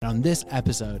on this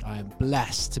episode, I am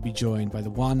blessed to be joined by the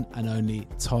one and only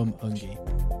Tom Ungi.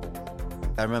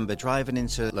 I remember driving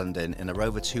into London in a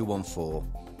Rover 214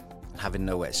 and having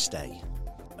nowhere to stay.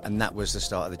 And that was the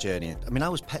start of the journey. I mean, I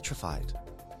was petrified.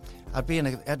 I'd be in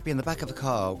the back of the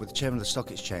car with the chairman of the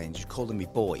stock exchange calling me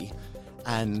boy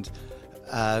and,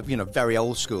 very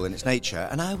old school in its nature.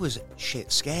 And I was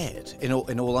shit scared, in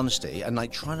all honesty, and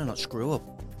like trying to not screw up.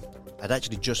 I'd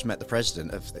actually just met the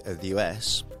president of the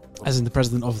US. As in the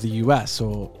president of the US,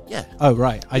 or? Yeah. Oh,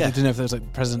 right. I didn't know if there was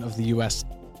like president of the US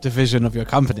division of your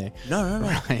company. No.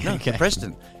 Right, no, okay. The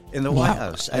president in the White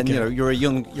House. And, okay. you're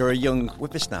a young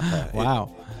whippersnapper.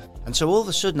 Wow. And so all of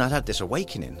a sudden I'd had this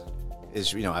awakening,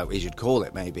 as you'd call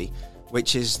it maybe,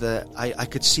 which is that I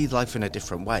could see life in a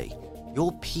different way.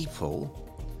 Your people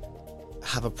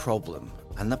have a problem,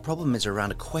 and that problem is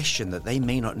around a question that they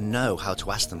may not know how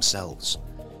to ask themselves.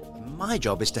 My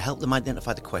job is to help them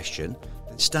identify the question,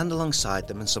 then stand alongside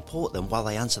them and support them while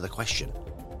they answer the question.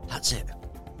 That's it.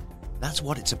 That's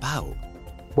what it's about.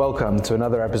 Welcome to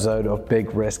another episode of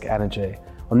Big Risk Energy.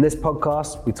 On this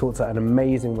podcast, we talk to an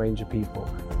amazing range of people.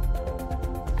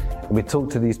 And we talk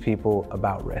to these people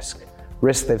about risk.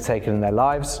 Risks they've taken in their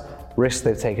lives, risks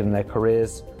they've taken in their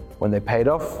careers, when they paid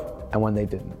off and when they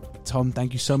didn't. Tom,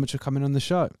 thank you so much for coming on the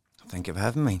show. Thank you for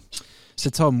having me. So,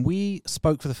 Tom, we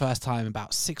spoke for the first time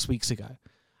about 6 weeks ago,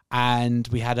 and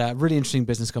we had a really interesting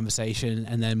business conversation,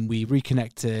 and then we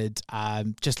reconnected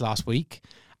just last week,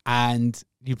 and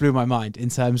you blew my mind in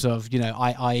terms of,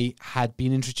 I had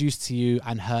been introduced to you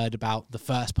and heard about the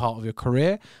first part of your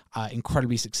career,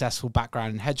 incredibly successful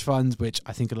background in hedge funds, which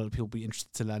I think a lot of people will be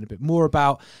interested to learn a bit more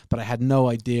about, but I had no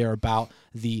idea about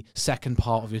the second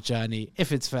part of your journey.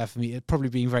 If it's fair for me, it's probably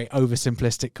being very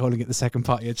oversimplistic calling it the second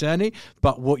part of your journey,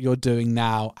 but what you're doing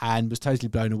now, and was totally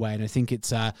blown away. And I think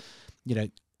it's,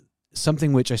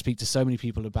 something which I speak to so many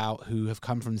people about who have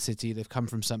come from the city. They've come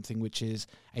from something which is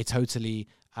a totally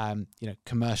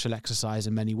commercial exercise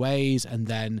in many ways, and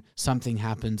then something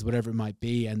happens, whatever it might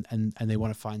be, and they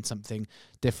want to find something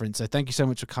different. So thank you so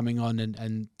much for coming on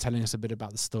and telling us a bit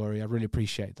about the story. I really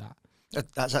appreciate that.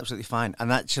 That's absolutely fine.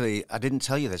 And actually, I didn't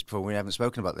tell you this before. We haven't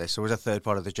spoken about this. There was a third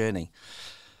part of the journey.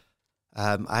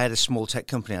 I had a small tech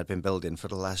company I'd been building for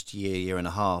the last year and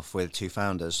a half with two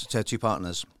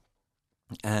partners.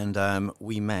 And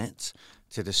we met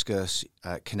to discuss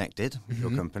Connected,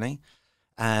 your company.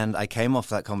 And I came off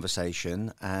that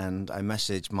conversation and I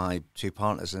messaged my two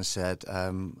partners and said,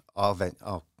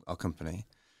 our company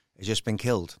has just been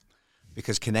killed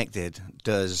because Connected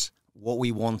does what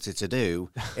we wanted to do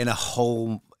at a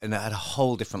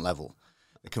whole different level.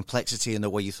 The complexity and the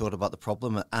way you thought about the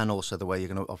problem and also the way you're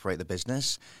going to operate the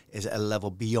business is at a level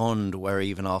beyond where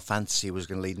even our fantasy was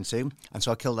going to lead into. And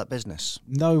so I killed that business.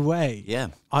 No way. Yeah.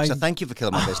 So thank you for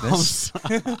killing my business.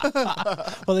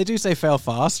 Well, they do say fail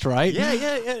fast, right?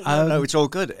 Yeah. No, it's all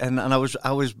good. And I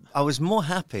was more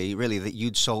happy really that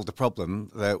you'd solved the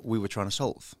problem that we were trying to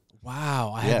solve.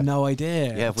 Wow, I had no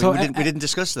idea. Yeah, we didn't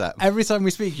discuss that. Every time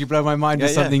we speak, you blow my mind with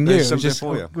something new. Something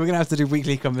for you. We're going to have to do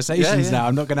weekly conversations now.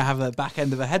 I'm not going to have the back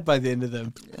end of the head by the end of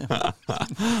them. Yeah.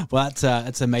 Well, that's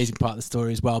an amazing part of the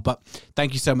story as well. But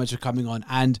thank you so much for coming on.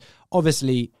 And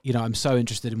obviously, I'm so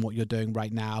interested in what you're doing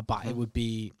right now, but it would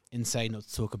be insane not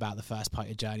to talk about the first part of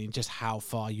your journey and just how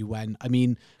far you went. I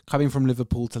mean, coming from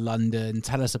Liverpool to London,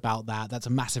 tell us about that. That's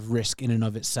a massive risk in and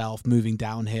of itself, moving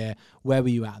down here. Where were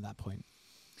you at that point?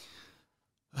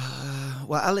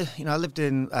 I lived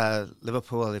in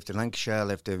Liverpool, I lived in Lancashire, I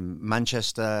lived in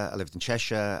Manchester, I lived in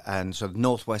Cheshire, and so the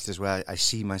Northwest is where I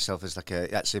see myself as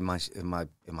that's in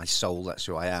my soul. That's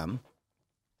who I am.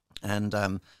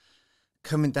 And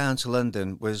coming down to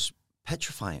London was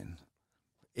petrifying.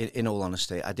 In all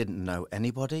honesty, I didn't know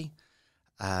anybody.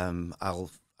 I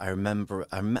remember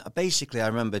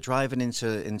driving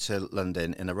into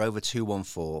London in a Rover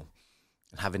 214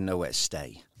 and having nowhere to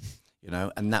stay.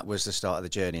 And that was the start of the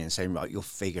journey and saying, right, you'll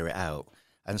figure it out.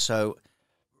 And so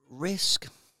risk,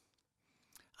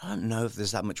 I don't know if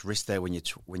there's that much risk there when you're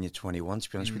 21, to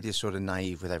be honest with you. You're sort of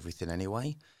naive with everything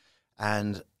anyway.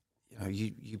 And,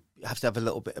 you have to have a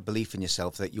little bit of belief in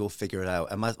yourself that you'll figure it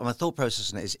out. And my thought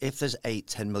process on it is if there's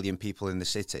 8-10 million people in the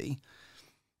city,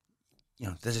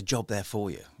 there's a job there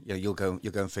for you. You'll go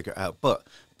and figure it out. But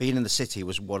being in the city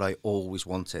was what I always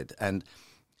wanted. And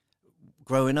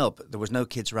growing up, there was no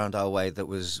kids around our way that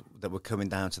were coming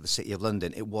down to the City of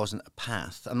London. It wasn't a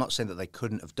path. I'm not saying that they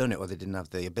couldn't have done it or they didn't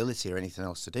have the ability or anything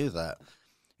else to do that.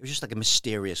 It was just like a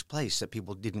mysterious place that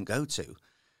people didn't go to.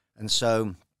 And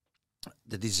so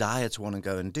the desire to want to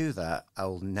go and do that,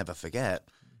 I'll never forget.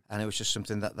 And it was just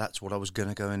something that's what I was going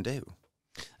to go and do.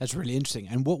 That's really interesting.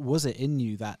 And what was it in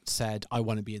you that said, I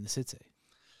want to be in the city?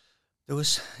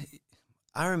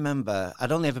 I remember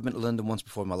I'd only ever been to London once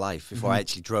before in my life, before I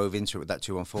actually drove into it with that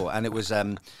 214. And it was,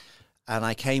 and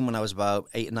I came when I was about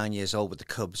 8 or 9 years old with the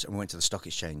Cubs, and we went to the Stock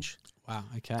Exchange. Wow.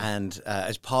 Okay. And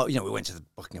as part, we went to the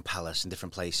Buckingham Palace and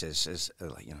different places,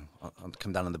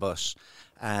 come down on the bus.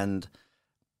 And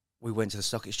we went to the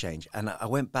Stock Exchange. And I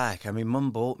went back, and my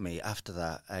mum bought me, after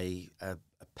that, a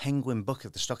penguin book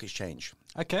of the Stock Exchange.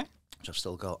 Okay. Which I've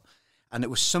still got. And it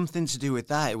was something to do with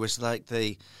that. It was like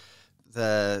the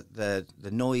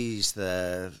noise,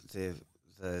 the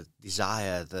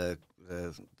desire, the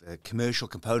commercial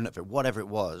component of it, whatever it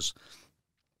was,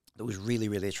 that was really,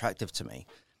 really attractive to me.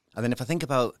 And then if I think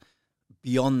about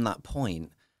beyond that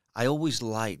point, I always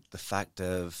liked the fact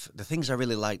of the things I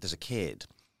really liked as a kid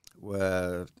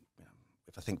were,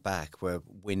 if I think back, were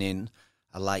winning.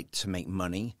 I liked to make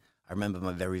money. I remember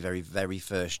my very, very, very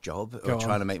first job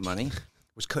trying to make money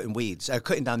was cutting weeds,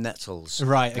 cutting down nettles.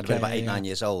 Right, okay. About 8, 9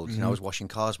 years old. I was washing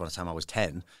cars by the time I was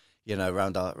 10,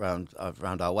 around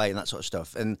our way and that sort of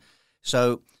stuff. And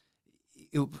so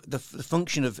the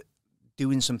function of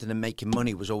doing something and making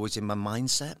money was always in my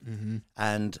mindset.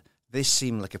 And this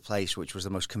seemed like a place which was the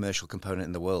most commercial component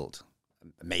in the world.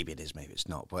 Maybe it is, maybe it's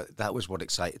not, but that was what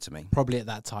excited to me. Probably at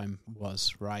that time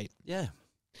was, right? Yeah.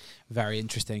 Very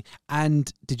interesting.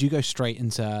 And did you go straight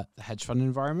into the hedge fund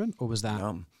environment, or was that?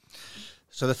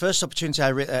 So the first opportunity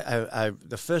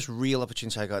the first real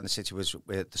opportunity I got in the city was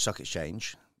with the Stock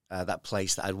Exchange, that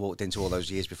place that I'd walked into all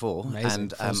those years before. Amazing.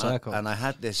 And Full circle. and I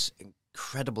had this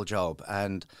incredible job,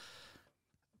 and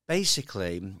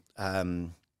basically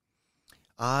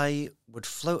I would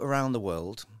float around the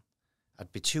world.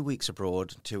 I'd be 2 weeks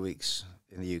abroad, 2 weeks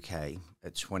in the UK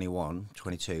at 21,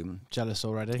 22. Jealous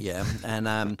already. Yeah,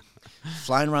 and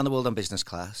flying around the world on business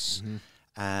class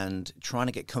and trying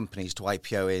to get companies to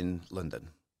IPO in London.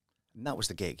 And that was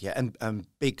the gig, yeah, and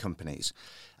big companies.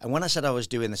 And when I said I was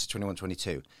doing this at 21,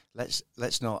 22, let's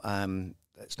not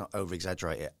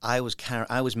over-exaggerate it. I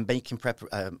was making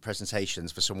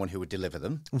presentations for someone who would deliver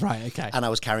them. Right, okay. And I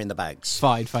was carrying the bags.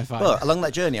 Fine. But along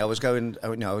that journey, I was going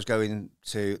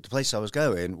to the place I was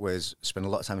going was spend a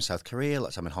lot of time in South Korea, a lot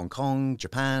of time in Hong Kong,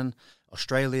 Japan,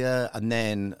 Australia, and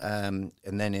then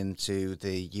into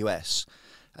the US.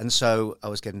 And so I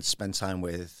was getting to spend time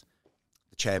with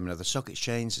the chairman of the stock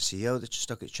exchange, the CEO of the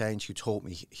stock exchange, who taught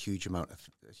me a huge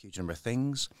number of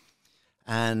things.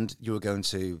 And you were going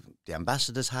to the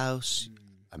ambassador's house.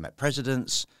 I met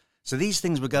presidents. So these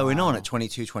things were going on at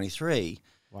 22, 23.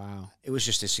 Wow. It was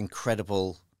just this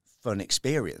incredible, fun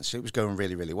experience. It was going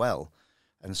really, really well.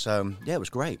 And so, yeah, it was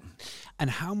great. And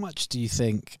how much do you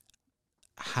think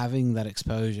having that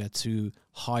exposure to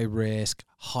high risk,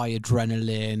 high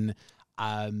adrenaline,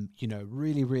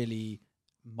 really, really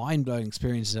mind-blowing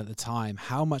experiences at the time,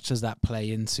 how much does that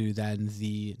play into then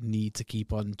the need to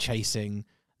keep on chasing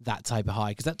that type of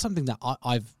high? Because that's something that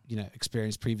I've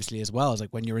experienced previously as well. It's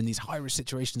like when you're in these high risk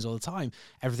situations all the time,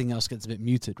 everything else gets a bit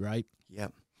muted, right? Yeah.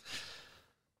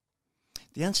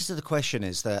 The answer to the question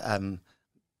is that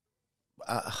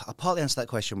I'll partly answer that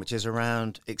question, which is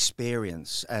around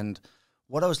experience. And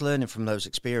what I was learning from those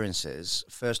experiences,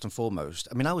 first and foremost,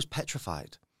 I was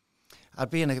petrified. I'd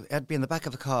be in the back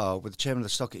of a car with the chairman of the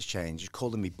stock exchange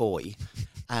calling me boy,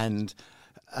 and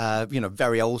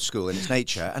very old school in its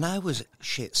nature, and I was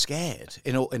shit scared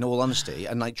in all honesty,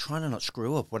 and like trying to not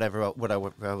screw up what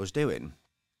I was doing.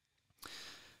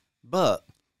 But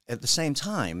at the same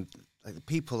time, like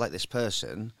people like this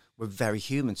person were very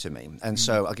human to me, and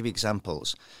so I'll give you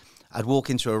examples. I'd walk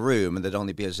into a room, and there'd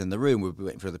only be us in the room. We'd be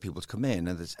waiting for other people to come in,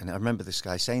 and I remember this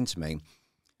guy saying to me,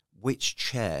 "Which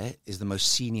chair is the most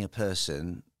senior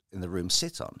person in the room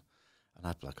sit on?" And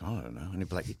I'd be like, "I don't know," and he'd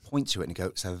be like, he'd point to it and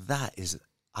go, "So that is."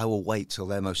 I will wait till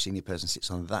their most senior person sits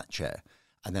on that chair,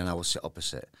 and then I will sit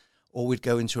opposite. Or we'd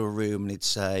go into a room and he'd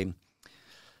say,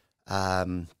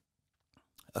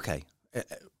 "Okay,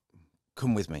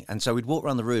 come with me." And so we'd walk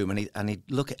around the room, and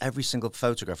he'd look at every single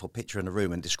photograph or picture in the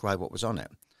room and describe what was on it.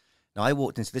 Now, I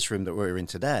walked into this room that we're in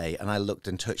today, and I looked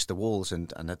and touched the walls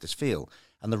and had this feel.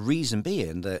 And the reason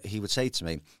being that he would say to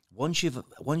me, once you've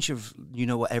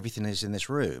what everything is in this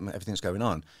room, everything's going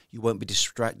on, you won't be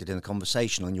distracted in the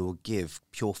conversation, and you will give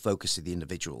pure focus to the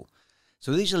individual.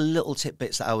 So these are little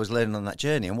tidbits that I was learning on that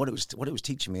journey. And what it was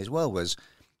teaching me as well was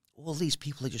all these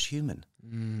people are just human.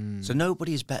 So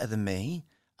nobody is better than me,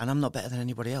 and I'm not better than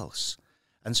anybody else.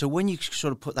 And so when you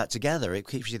sort of put that together, it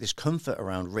gives you this comfort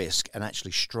around risk and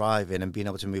actually striving and being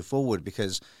able to move forward,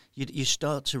 because you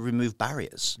start to remove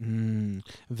barriers.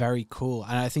 Very cool.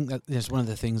 And I think that one of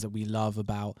the things that we love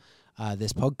about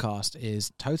this podcast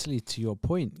is totally to your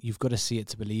point. You've got to see it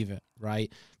to believe it,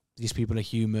 right? these people are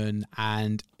human,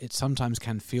 and it sometimes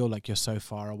can feel like you're so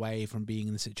far away from being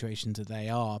in the situations that they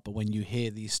are. But when you hear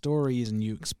these stories and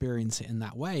you experience it in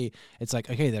that way, it's like,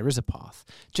 okay, there is a path.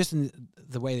 Just in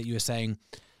the way that you were saying,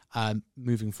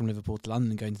 moving from Liverpool to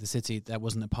London, going to the city, there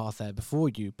wasn't a path there before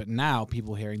you. But now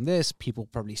people hearing this, people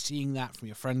probably seeing that from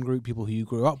your friend group, people who you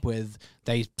grew up with,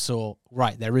 they saw,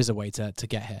 right, there is a way to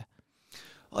get here.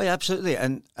 Oh yeah, absolutely,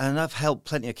 and I've helped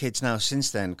plenty of kids now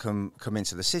since then come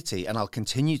into the city, and I'll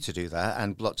continue to do that.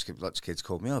 And lots of kids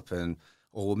call me up or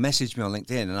will message me on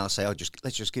LinkedIn, and I'll say,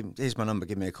 let's just here's my number,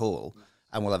 give me a call,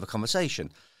 and we'll have a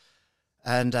conversation.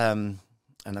 And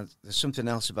there's something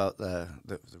else about the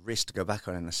risk to go back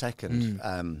on in a second.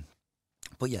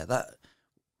 But yeah, that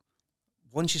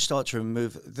once you start to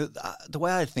remove the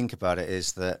way I think about it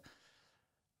is that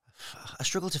I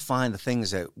struggle to find the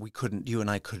things that you and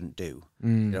I couldn't do. You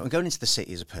know, and going into the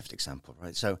city is a perfect example,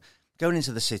 right? So going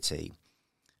into the city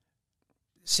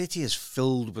is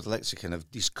filled with lexicon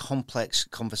of these complex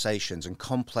conversations and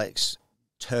complex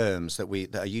terms that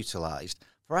are utilised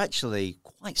for actually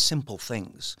quite simple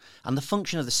things. And the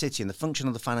function of the city and the function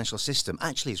of the financial system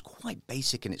actually is quite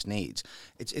basic in its needs.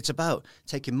 It's about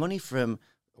taking money from,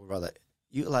 or rather,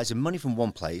 utilising money from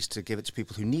one place to give it to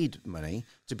people who need money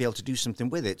to be able to do something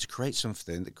with it, to create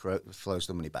something that flows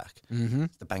the money back.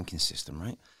 The banking system,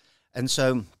 right? And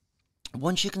so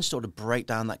once you can sort of break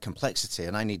down that complexity,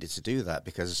 and I needed to do that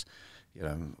because, you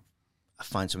know, I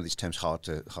find some of these terms hard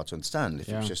to understand if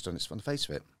it's just on the face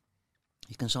of it.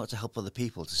 You can start to help other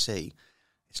people to see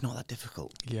it's not that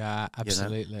difficult. Yeah,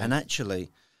 absolutely. You know? And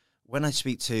actually, when I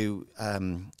speak to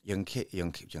young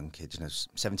kids,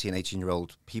 17,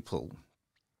 18-year-old people,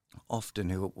 often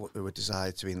who are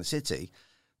desired to be in the city,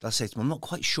 they'll say to me, I'm not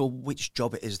quite sure which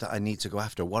job it is that I need to go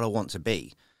after, what I want to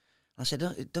be. And I said,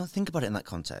 don't think about it in that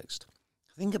context.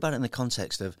 Think about it in the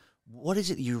context of what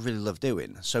is it that you really love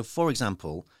doing. So, for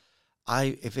example,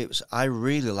 I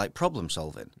really like problem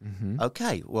solving.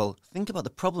 Okay, well, think about the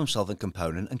problem solving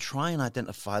component and try and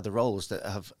identify the roles that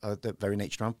have the very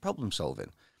nature around problem solving.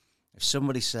 If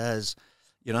somebody says,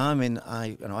 you know,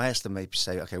 I ask them, maybe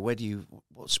say, okay, what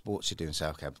sports you do? And say,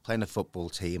 okay, I'm playing a football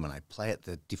team and I play at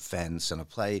the defense and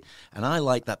I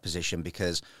like that position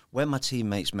because when my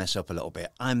teammates mess up a little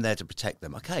bit, I'm there to protect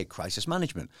them. Okay, crisis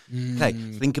management. Okay,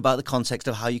 think about the context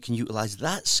of how you can utilize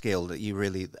that skill that you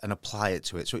really, and apply it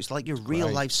to it. So it's like your real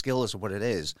life skill is what it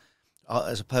is,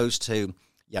 as opposed to,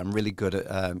 yeah, I'm really good at,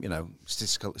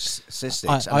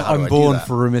 statistics. I'm born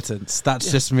for remittance.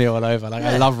 That's just me all over. Like,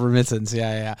 I love remittance.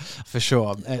 Yeah, for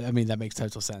sure. I mean, that makes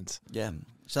total sense. Yeah.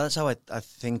 So that's how I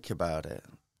think about it.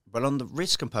 But on the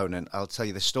risk component, I'll tell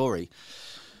you the story.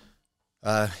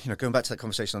 Going back to that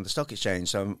conversation on the stock exchange,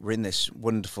 so we're in this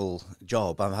wonderful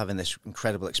job. I'm having this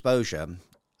incredible exposure.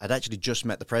 I'd actually just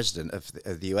met the president of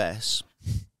the US.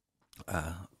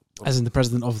 As in the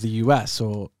president of the US,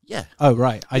 or? Yeah. Oh,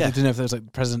 right. I didn't know if there was like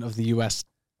the president of the US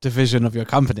division of your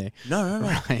company. No.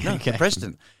 Right, no, okay. The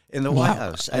president in the White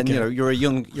House. And, you're a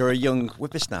young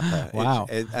whippersnapper. Wow.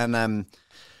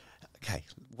 Okay,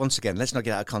 once again, let's not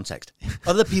get out of context.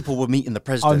 Other people were meeting the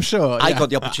president. I'm sure. I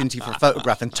got the opportunity for a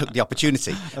photograph and took the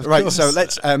opportunity. Right, course. So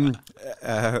let's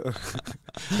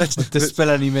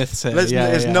dispel any myths here.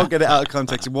 Let's not get it out of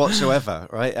context whatsoever,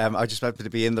 right? I just happened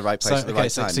to be in the right place at the right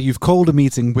time. So you've called a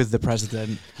meeting with the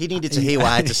president. He needed to hear what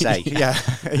I had to say. Yeah.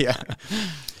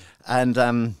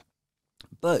 And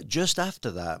but just after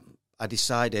that, I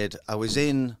decided I was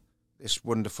in this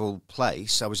wonderful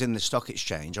place. I was in the stock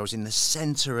exchange. I was in the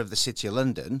centre of the city of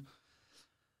London,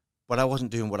 but I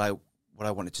wasn't doing what I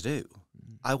wanted to do.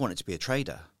 I wanted to be a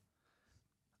trader.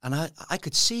 And I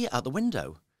could see it out the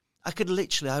window. I'd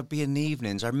be in the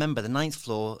evenings. I remember the 9th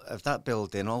floor of that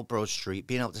building, Old Broad Street,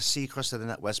 being able to see across to the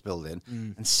NatWest building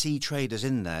and see traders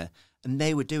in there, and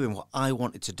they were doing what I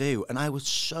wanted to do. And I was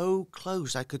so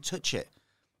close, I could touch it,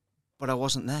 but I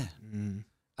wasn't there. And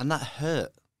that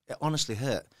hurt. It honestly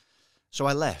hurt. So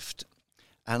I left,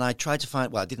 and I tried to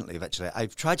find, I didn't leave actually. I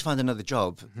tried to find another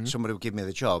job. Somebody would give me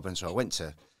the job, and so I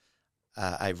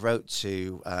wrote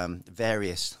to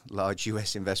various large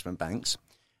US investment banks,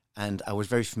 and I was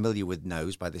very familiar with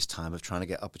no's by this time of trying to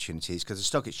get opportunities, because the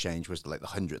stock exchange was like the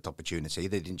 100th opportunity.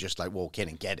 They didn't just like walk in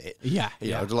and get it. You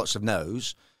know, lots of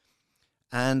no's.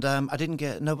 And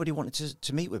nobody wanted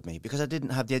to meet with me because I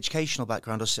didn't have the educational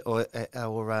background or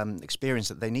experience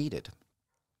that they needed.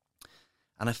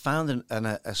 And I found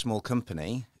a small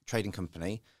company, trading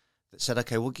company, that said,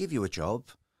 okay, we'll give you a job,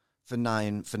 for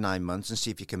 9 months and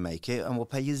see if you can make it, and we'll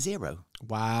pay you 0.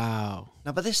 Wow.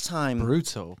 Now, by this time,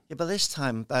 Brutal. Yeah, by this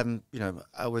time,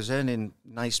 I was earning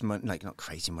nice money, like not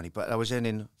crazy money, but I was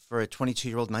earning for a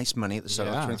 22-year-old nice money at the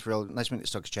stock, 23-year-old nice money at the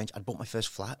stock exchange. I'd bought my first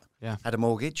flat, had a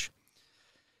mortgage,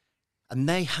 and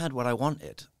they had what I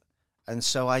wanted, and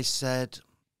so I said,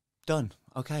 "Done.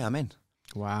 Okay, I'm in."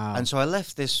 Wow. And so I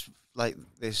left this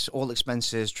all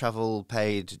expenses, travel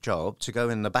paid job to go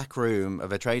in the back room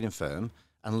of a trading firm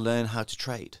and learn how to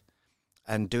trade,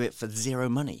 and do it for 0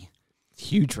 money.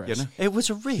 Huge risk. It was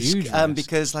a risk, Huge risk.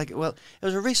 because it was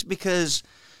a risk because,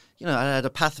 I had a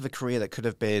path of a career that could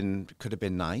have been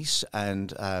nice,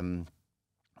 and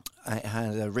I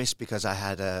had a risk because I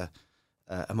had a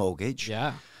mortgage.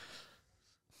 Yeah.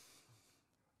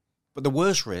 But the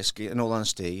worst risk, in all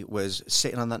honesty, was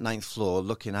sitting on that 9th floor,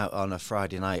 looking out on a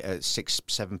Friday night at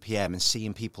 7 p.m. and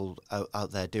seeing people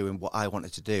out there doing what I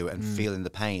wanted to do and feeling the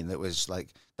pain that was like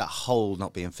that hole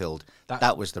not being filled.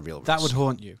 That was the real risk. That would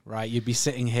haunt you, right? You'd be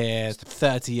sitting here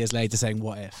 30 years later saying,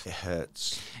 "What if?" It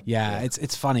hurts. Yeah.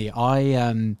 It's funny.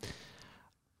 I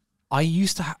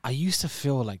used to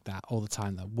feel like that all the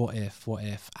time, though. What if?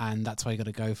 And that's why you got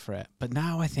to go for it. But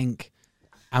now I think,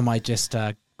 am I just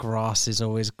grass is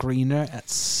always greener at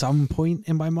some point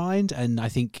in my mind? And I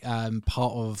think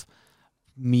part of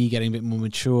me getting a bit more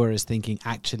mature is thinking,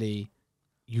 actually,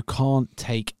 you can't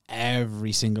take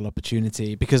every single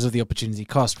opportunity because of the opportunity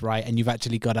cost, right? And you've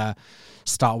actually got to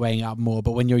start weighing up more.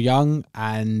 But when you're young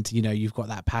and, you've got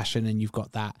that passion and you've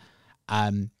got that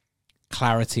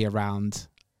clarity around,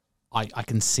 I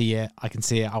can see it.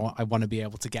 I want to be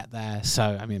able to get there.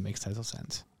 So, I mean, it makes total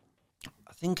sense.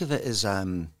 I think of it as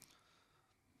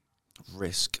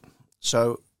risk.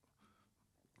 So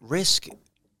risk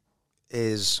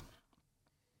is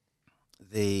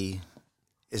an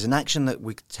action that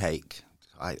we could take.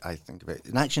 I think of it,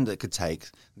 an action that could take,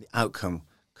 the outcome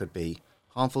could be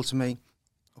harmful to me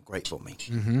or great for me.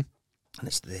 Mm-hmm. And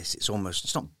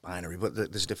it's not binary, but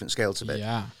there's a different scale to it.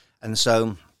 Yeah. And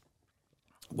so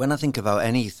when I think about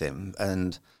anything,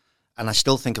 and I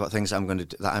still think about things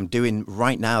that I'm doing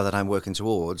right now that I'm working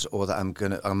towards, or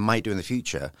that I might do in the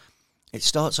future, it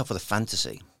starts off with a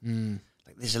fantasy.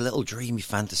 Like there's a little dreamy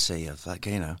fantasy of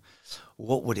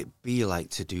what would it be like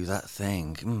to do that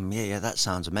thing? Yeah, that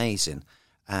sounds amazing.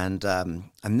 And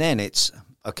then it's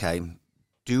okay.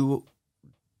 Do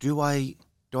I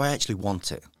actually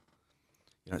want it?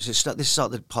 So this is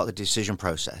part of the decision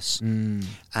process.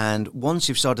 And once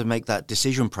you've started to make that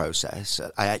decision process,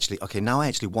 now I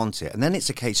actually want it. And then it's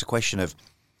a question of,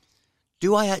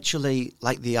 do I actually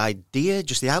like the idea,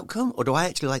 just the outcome, or do I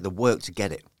actually like the work to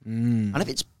get it? And if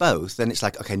it's both, then it's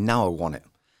like, okay, now I want it.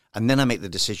 And then I make the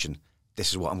decision,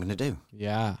 this is what I'm going to do.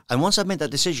 Yeah. And once I've made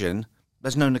that decision,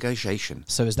 there's no negotiation.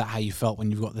 So is that how you felt when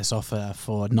you've got this offer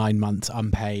for 9 months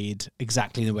unpaid,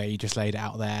 exactly the way you just laid it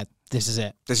out there? This is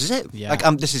it. This is it. Yeah.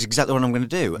 This is exactly what I'm going to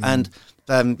do. And,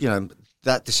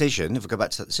 that decision, if we go back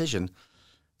to that decision,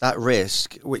 that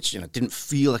risk, which didn't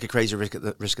feel like a crazy risk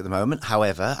at the moment.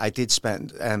 However, I did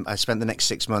spend the next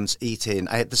 6 months eating.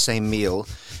 I had the same meal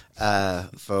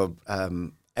for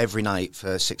every night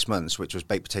for 6 months, which was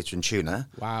baked potato and tuna.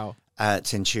 Wow.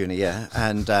 Tin tuna, yeah,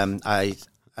 and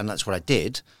that's what I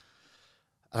did.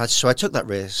 So I took that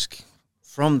risk.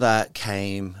 From that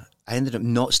came, I ended up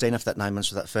not staying after that 9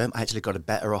 months with that firm. I actually got a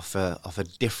better offer off a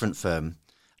different firm.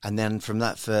 And then from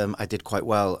that firm, I did quite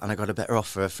well, and I got a better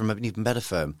offer from an even better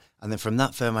firm. And then from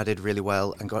that firm, I did really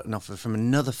well and got an offer from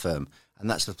another firm. And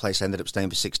that's the place I ended up staying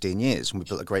for 16 years, and we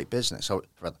built a great business. So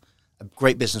a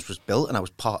great business was built, and I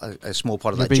was a small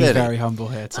part of that journey. You're being very humble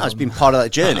here, Tom. I was being part of that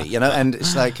journey, and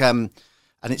it's like, that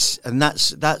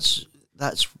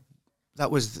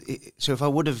was. So if I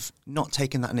would have not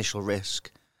taken that initial risk,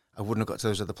 I wouldn't have got to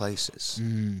those other places.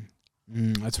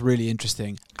 That's really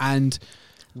interesting. And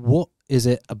what is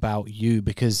it about you?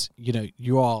 Because,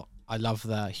 you are, I love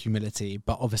the humility,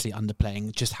 but obviously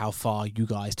underplaying just how far you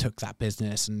guys took that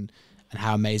business and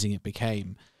how amazing it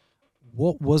became.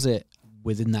 What was it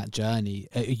within that journey?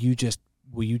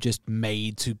 Were you just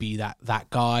made to be that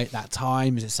guy at that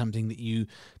time? Is it something that you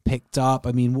picked up?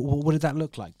 I mean, what did that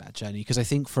look like, that journey? Because I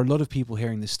think for a lot of people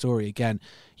hearing this story, again,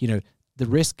 the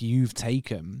risk you've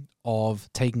taken of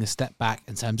taking a step back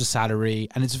in terms of salary,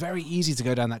 and it's very easy to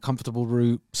go down that comfortable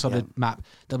route, solid map.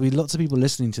 There'll be lots of people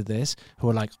listening to this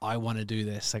who are like, I want to do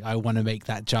this. Like, I want to make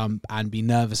that jump and be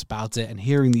nervous about it. And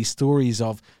hearing these stories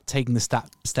of taking the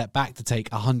step back to take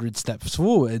 100 steps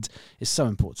forward is so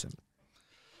important.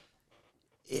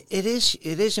 It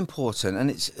is important, and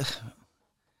it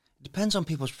depends on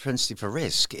people's propensity for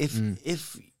risk.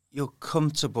 If you're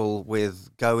comfortable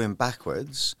with going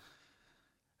backwards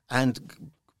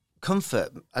and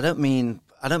comfort, I don't mean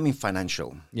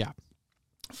financial. Yeah.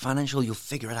 Financial, you'll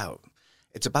figure it out.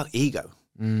 It's about ego.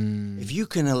 If you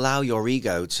can allow your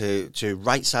ego to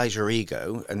right-size your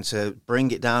ego and to bring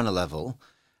it down a level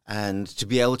and to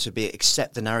be able to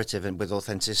accept the narrative and with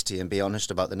authenticity and be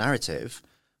honest about the narrative,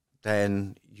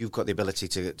 then you've got the ability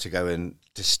to go and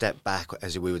to step back,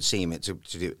 as we would seem it,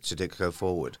 to go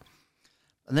forward.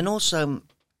 And then also,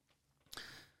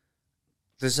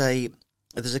 there's a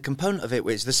component of it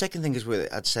which the second thing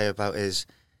I'd say about is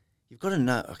you've got to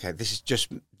know, okay, this is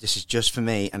just for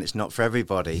me and it's not for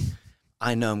everybody.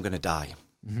 I know I'm going to die.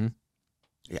 Mm-hmm.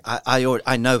 Yeah,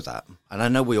 I know that, and I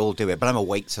know we all do it, but I'm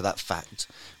awake to that fact,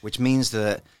 which means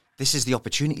that this is the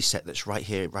opportunity set that's right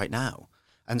here, right now.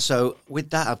 And so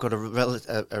with that, I've got a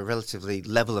relatively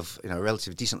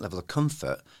decent level of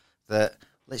comfort that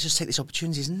let's just take these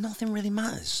opportunities. Nothing really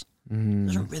matters. It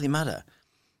doesn't really matter.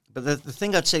 But the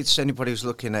thing I'd say to anybody who's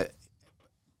looking at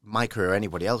my career or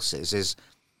anybody else's is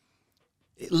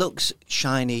it looks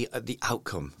shiny at the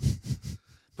outcome.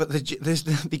 But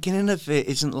the beginning of it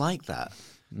isn't like that.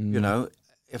 You know,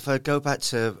 if I go back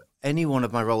to any one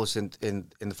of my roles in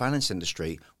the finance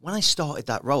industry, when I started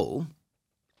that role,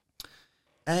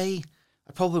 A,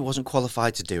 I probably wasn't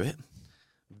qualified to do it.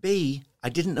 B, I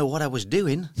didn't know what I was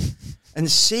doing. And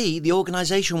C, the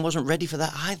organization wasn't ready for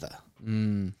that either.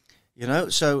 You know,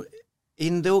 so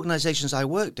in the organizations I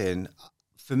worked in,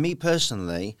 for me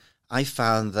personally, I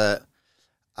found that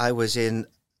I was in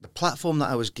the platform that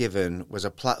I was given was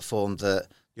a platform that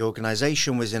the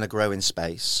organization was in a growing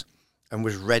space and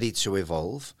was ready to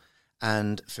evolve.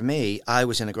 And for me, I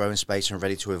was in a growing space and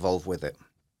ready to evolve with it.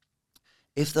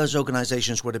 If those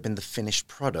organizations would have been the finished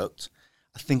product,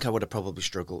 I think I would have probably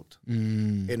struggled,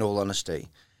 in all honesty.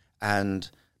 And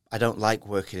I don't like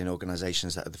working in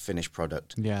organizations that are the finished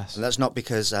product. Yes. And that's not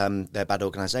because they're bad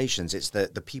organizations. It's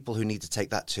that the people who need to take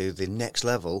that to the next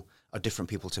level are different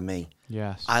people to me.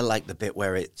 Yes. I like the bit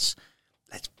where it's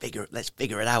let's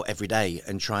figure it out every day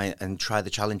and try the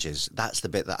challenges. That's the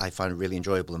bit that I find really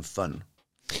enjoyable and fun.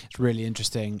 It's really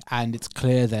interesting, and it's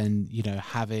clear then, you know,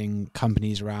 having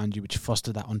companies around you which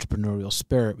foster that entrepreneurial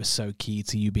spirit was so key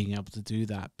to you being able to do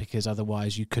that, because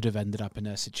otherwise you could have ended up in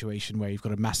a situation where you've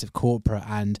got a massive corporate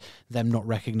and them not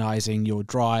recognizing your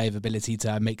drive, ability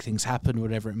to make things happen,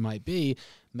 whatever it might be,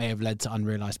 may have led to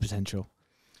unrealized potential.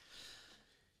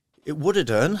 It would have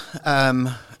done,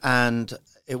 and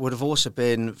it would have also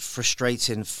been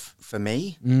frustrating for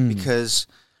me because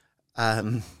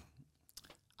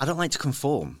I don't like to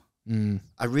conform.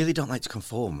 I really don't like to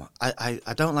conform. I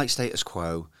don't like status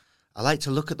quo. I like to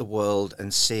look at the world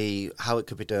and see how it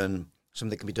could be done,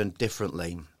 something can be done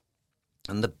differently.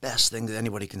 And the best thing that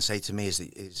anybody can say to me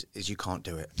is you can't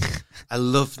do it. I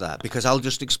love that because I'll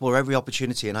just explore every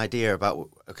opportunity and idea about,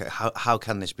 okay, how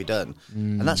can this be done?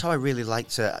 And that's how I really like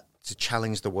to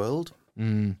challenge the world.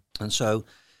 And so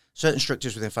certain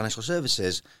structures within financial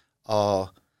services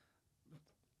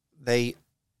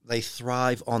they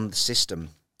thrive on the system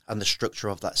and the structure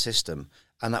of that system,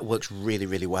 and that works really,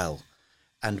 really well.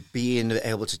 And being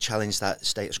able to challenge that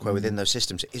status quo within those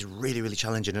systems is really, really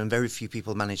challenging, and very few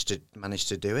people manage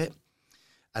to do it.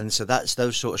 And so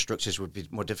those sort of structures would be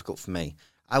more difficult for me.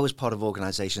 I was part of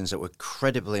organizations that were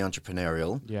incredibly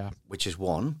entrepreneurial, which is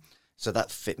one, so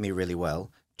that fit me really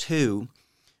well. Two,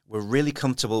 we're really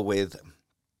comfortable with,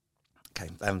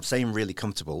 I'm saying really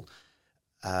comfortable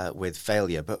with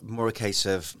failure, but more a case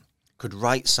of could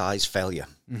right-size failure.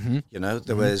 You know,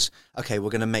 there was, okay, we're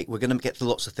going to get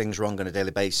lots of things wrong on a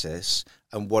daily basis,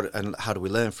 and how do we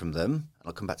learn from them? And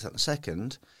I'll come back to that in a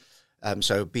second.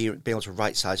 So being able to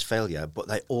right-size failure, but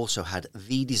they also had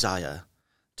the desire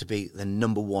to be the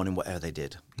number one in whatever they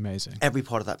did. Amazing. Every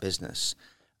part of that business.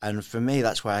 And for me,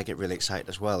 that's where I get really excited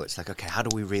as well. It's like, okay, how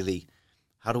can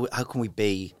we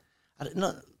be,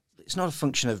 it's not a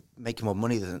function of making more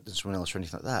money than someone else or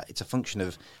anything like that. It's a function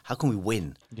of how can we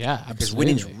win? Yeah, absolutely. Because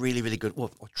winning's really, really good. Or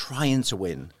trying to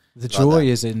win. The joy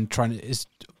is in is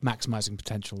maximizing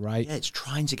potential, right? Yeah, it's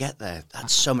trying to get there.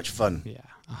 That's so much fun. Yeah,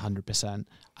 100%.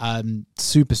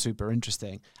 Super, super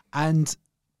interesting. And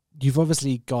you've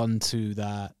obviously gone to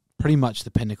pretty much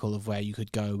the pinnacle of where you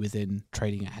could go within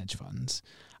trading at hedge funds.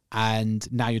 And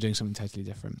now you're doing something totally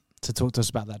different. So talk to us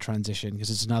about that transition, because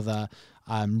it's another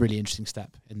really interesting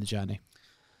step in the journey.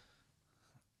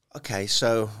 Okay,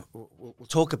 so we'll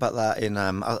talk about that in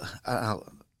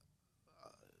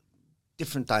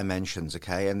different dimensions.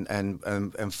 Okay,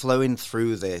 and flowing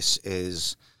through this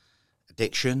is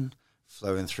addiction.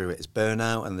 Flowing through it is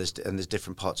burnout, and there's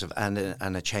different parts of and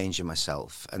a change in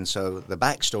myself. And so the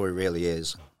backstory really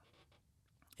is,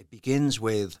 it begins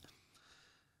with,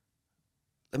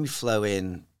 let me flow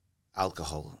in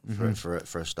alcohol for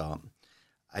a start.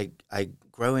 I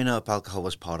growing up, alcohol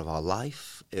was part of our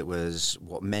life. It was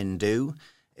what men do.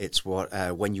 It's what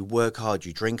when you work hard,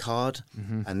 you drink hard,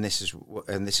 and this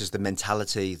is the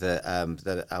mentality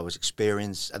that I was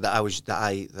experienced,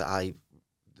 the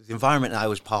environment that I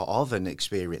was part of and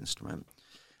experienced, right?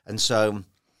 And so,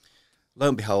 lo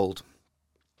and behold,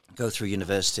 go through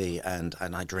university and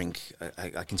I drink.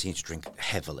 I continue to drink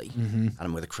heavily, and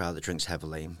I'm with a crowd that drinks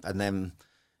heavily. And then,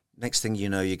 next thing you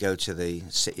know, you go to the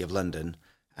City of London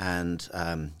and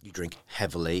you drink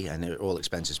heavily, and all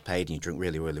expenses paid, and you drink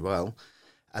really, really well.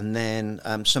 And then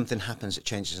something happens that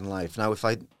changes in life. Now, if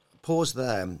I pause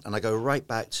there and I go right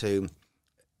back to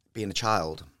being a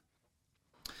child,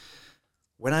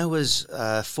 when I was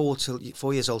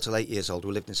 4 years old till 8 years old,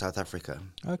 we lived in South Africa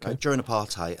during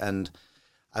apartheid, and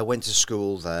I went to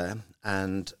school there,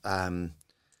 and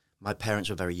my parents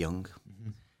were very young,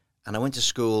 and I went to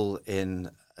school in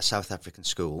a South African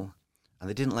school, and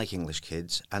they didn't like English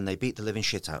kids, and they beat the living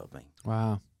shit out of me.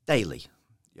 Wow. Daily,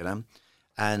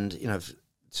 and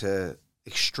to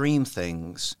extreme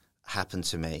things happened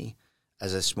to me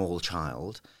as a small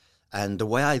child. And the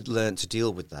way I learned to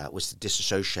deal with that was to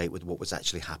disassociate with what was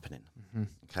actually happening,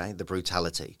 okay, the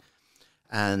brutality.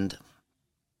 And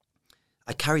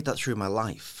I carried that through my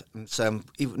life. And so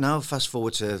now fast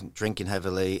forward to drinking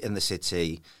heavily in the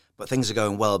city, but things are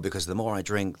going well because the more I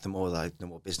drink, the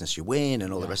more business you win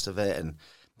and all the rest of it. And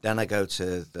then I go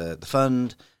to the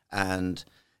fund and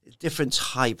different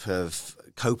type of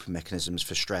coping mechanisms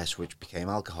for stress, which became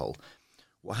alcohol.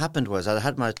 What happened was I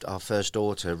had our first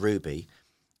daughter, Ruby,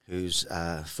 who's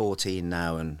 14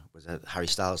 now and was at Harry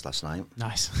Styles last night.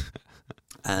 Nice.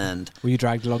 And were you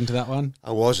dragged along to that one?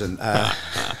 I wasn't.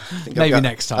 Maybe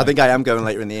next time. I think I am going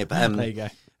later in the year. But, there you go.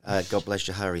 God bless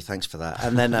you, Harry. Thanks for that.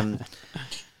 And then,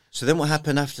 so then what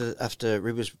happened after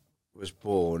Ruby was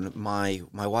born? My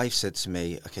wife said to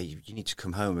me, "Okay, you need to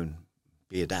come home and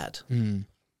be a dad." And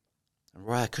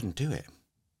I couldn't do it.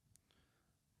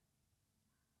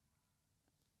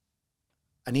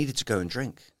 I needed to go and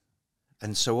drink.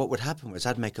 And so what would happen was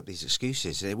I'd make up these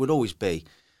excuses. It would always be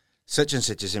such and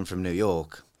such is in from New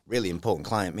York, really important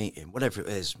client meeting, whatever it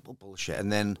is, bullshit.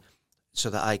 And then so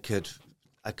that I could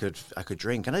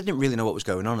drink. And I didn't really know what was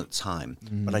going on at the time,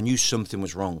 but I knew something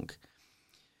was wrong.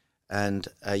 And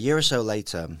a year or so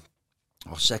later,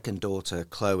 our second daughter,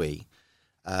 Chloe,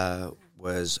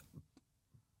 was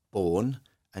born,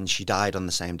 and she died on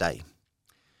the same day.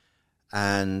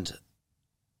 And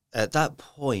at that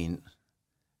point,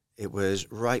 it was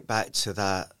right back to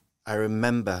that. I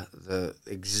remember the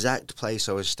exact place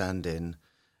I was standing,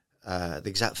 the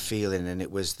exact feeling, and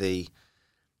it was that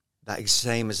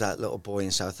same as that little boy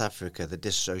in South Africa, the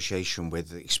disassociation with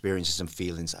the experiences and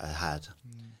feelings I had.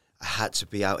 I had to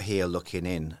be out here looking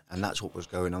in, and that's what was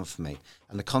going on for me.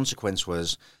 And the consequence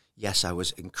was, yes, I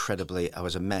was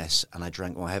a mess, and I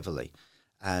drank more heavily.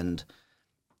 And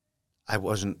I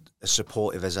wasn't as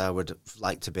supportive as I would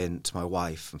like to be to my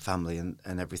wife and family and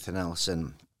everything else,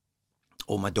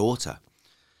 or my daughter.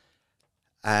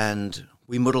 And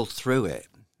we muddled through it,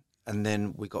 and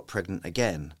then we got pregnant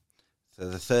again for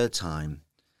the third time.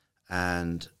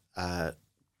 And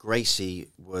Gracie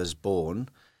was born,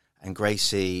 and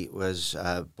Gracie was,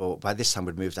 by this time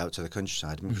we'd moved out to the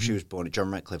countryside. She was born at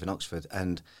John Ratcliffe in Oxford,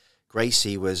 and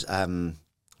Gracie was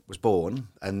born,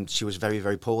 and she was very,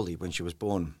 very poorly when she was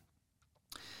born.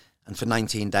 And for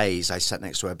 19 days, I sat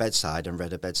next to her bedside and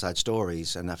read her bedside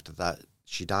stories. And after that,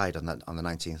 she died on the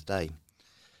 19th day.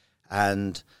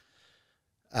 And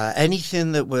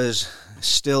anything that was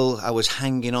still I was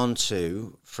hanging on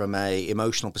to from a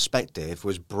emotional perspective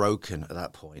was broken at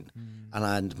that point.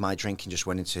 And my drinking just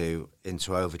went into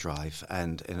overdrive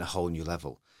and in a whole new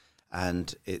level.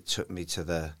 And it took me to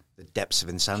the depths of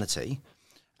insanity.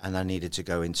 And I needed to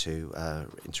go into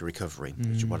recovery,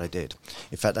 which is what I did.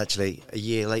 In fact, actually, a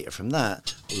year later from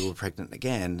that, we were pregnant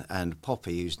again. And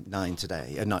Poppy, who's 9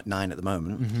 today, not 9 at the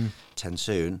moment, 10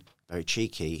 soon, very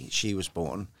cheeky, she was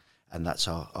born. And that's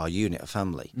our unit of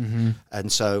family.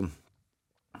 And so,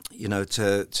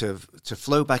 to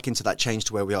flow back into that change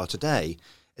to where we are today,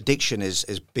 addiction is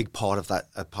a big part of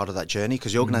that journey,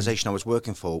 because the organisation I was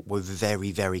working for were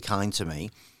very, very kind to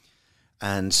me.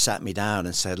 And sat me down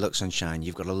and said, "Look, Sunshine,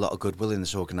 you've got a lot of goodwill in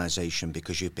this organisation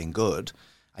because you've been good,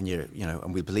 and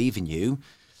and we believe in you,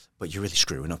 but you're really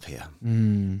screwing up here."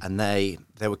 And they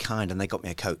were kind, and they got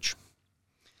me a coach.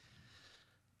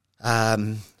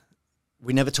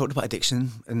 We never talked about addiction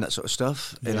and that sort of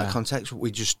stuff in that context.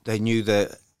 They knew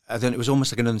that. It was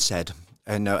almost like an unsaid,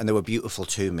 and they were beautiful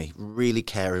to me, really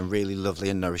caring, really lovely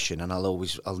and nourishing, and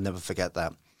I'll never forget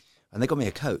that. And they got me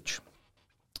a coach.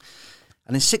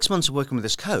 And in 6 months of working with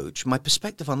this coach, my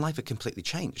perspective on life had completely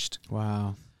changed.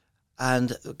 Wow.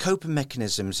 And coping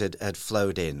mechanisms had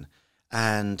flowed in.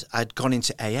 And I'd gone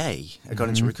into AA, I'd gone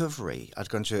into recovery, I'd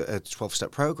gone to a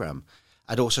 12-step program.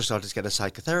 I'd also started to get a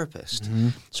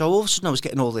psychotherapist. So all of a sudden I was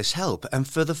getting all this help. And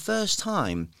for the first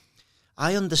time,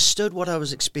 I understood what I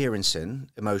was experiencing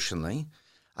emotionally.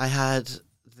 I had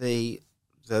the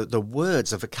words,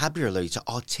 the vocabulary to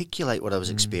articulate what I was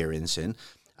experiencing.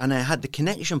 And I had the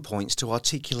connection points to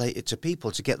articulate it to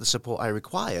people to get the support I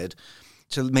required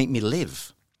to make me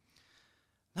live.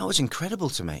 That was incredible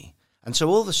to me. And so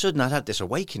all of a sudden I'd had this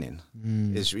awakening,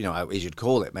 as you'd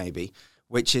call it maybe,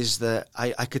 which is that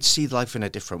I could see life in a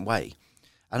different way.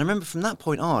 And I remember from that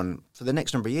point on, for the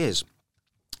next number of years,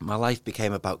 my life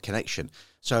became about connection.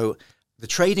 So the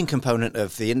trading component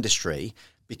of the industry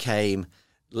became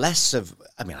less of,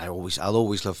 I'll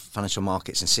always love financial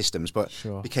markets and systems, but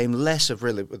became less of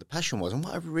really what the passion was. And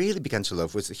what I really began to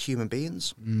love was the human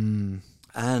beings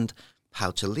and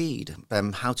how to lead,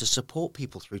 how to support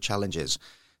people through challenges.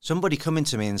 Somebody coming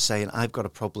to me and saying, I've got a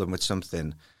problem with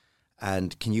something,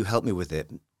 and can you help me with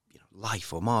it?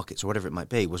 Life or markets or whatever it might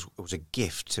be was a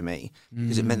gift to me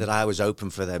because it meant that I was open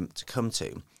for them to come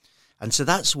to. And so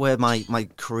that's where my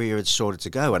career had started to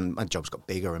go, and my jobs got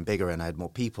bigger and bigger, and I had more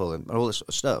people and all this sort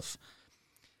of stuff.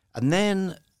 And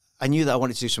then I knew that I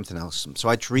wanted to do something else. So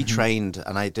I retrained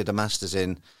and I did a master's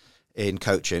in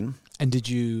coaching. And did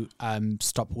you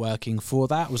stop working for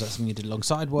that? Was that something you did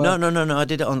alongside work? No. I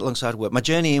did it alongside work. My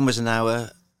journey in was an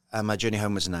hour, and my journey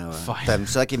home was an hour. Fine.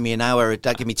 So that gave me an hour.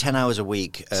 That gave me 10 hours a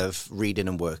week of reading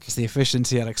and work. It's the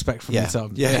efficiency I'd expect from you,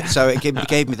 Tom. Yeah. So it gave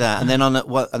me that, and then and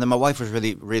then my wife was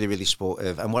really, really, really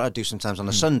supportive. And what I'd do sometimes on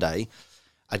a Sunday,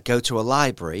 I'd go to a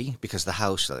library because the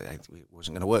house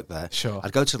wasn't going to work there. Sure.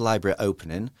 I'd go to the library at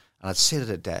opening, and I'd sit at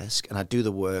a desk and I'd do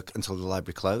the work until the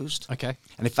library closed. Okay.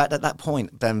 And in fact, at that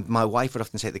point, then my wife would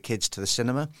often take the kids to the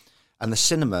cinema, and the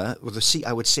cinema, with the seat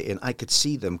I would sit in, I could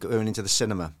see them going into the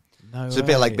cinema. No It's a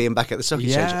bit like being back at the stock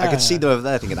exchange. I could see them over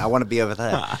there, thinking, "I want to be over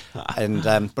there." And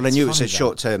but I knew it was a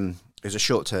short term. It was a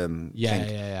short term.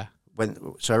 Yeah.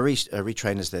 So I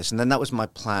retrained as this, and then that was my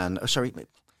plan.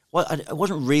 Well, it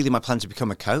wasn't really my plan to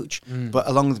become a coach, but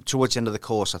towards the end of the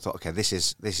course, I thought, okay, this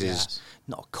is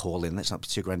not a calling. Let's not be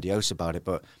too grandiose about it,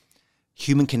 but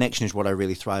human connection is what I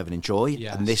really thrive and enjoy,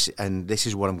 and this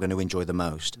is what I'm going to enjoy the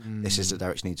most. This is the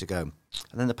direction I need to go.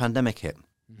 And then the pandemic hit.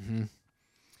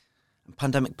 The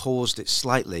pandemic paused it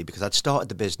slightly because I'd started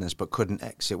the business but couldn't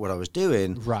exit what I was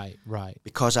doing. Right.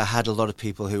 Because I had a lot of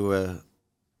people who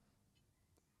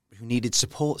needed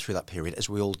support through that period, as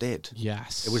we all did.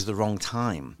 Yes. It was the wrong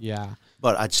time. Yeah.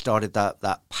 But I'd started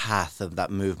that path of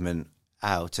that movement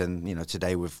out, and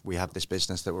today we have this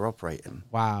business that we're operating.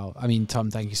 Wow. I mean, Tom,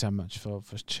 thank you so much for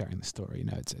sharing the story.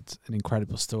 It's an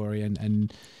incredible story,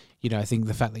 and I think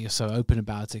the fact that you're so open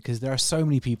about it, because there are so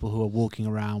many people who are walking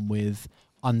around with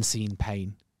unseen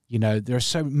pain.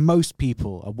 Most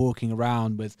people are walking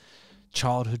around with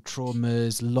childhood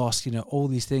traumas, loss, all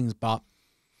these things, but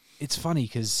it's funny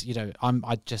because,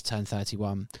 I just turned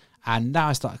 31, and now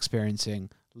I start experiencing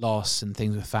loss and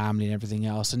things with family and everything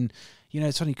else. And,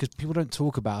 it's funny because people don't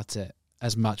talk about it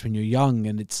as much when you're young,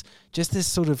 and it's just this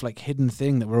sort of like hidden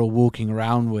thing that we're all walking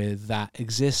around with that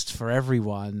exists for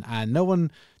everyone, and no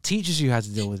one teaches you how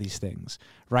to deal with these things,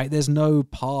 right? There's no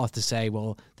path to say,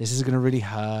 well, this is going to really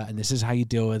hurt and this is how you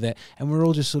deal with it, and we're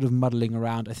all just sort of muddling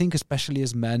around. I think especially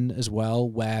as men as well,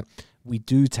 where we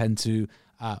do tend to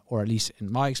or at least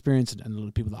in my experience and a lot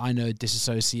of people that I know,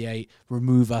 disassociate,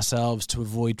 remove ourselves to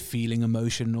avoid feeling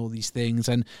emotion and all these things.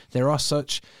 And there are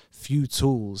such few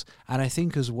tools. And I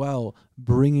think as well,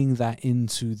 bringing that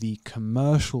into the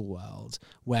commercial world,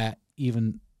 where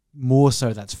even more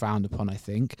so that's frowned upon, I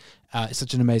think, it's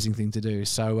such an amazing thing to do.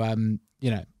 So,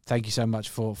 thank you so much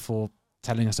for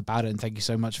telling us about it. And thank you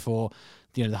so much for,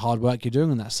 the hard work you're doing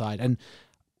on that side. And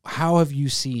how have you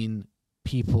seen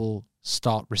people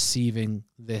start receiving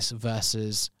this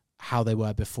versus how they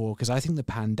were before? Because I think the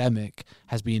pandemic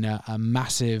has been a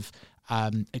massive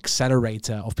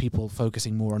accelerator of people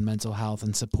focusing more on mental health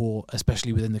and support,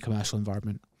 especially within the commercial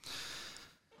environment.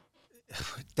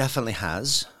 Definitely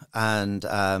has. And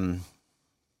I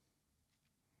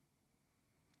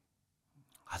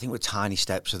think we're tiny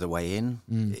steps of the way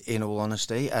in all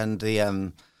honesty. And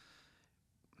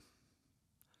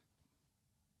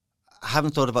I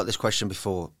haven't thought about this question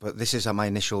before, but this is my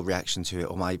initial reaction to it,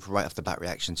 or my right off the bat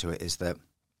reaction to it, is that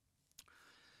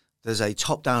there's a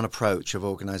top-down approach of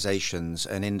organisations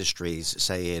and industries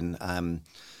saying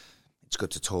it's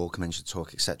good to talk, I mentioned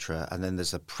talk, etc. And then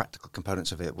there's the practical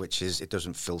components of it, which is it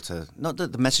doesn't filter. Not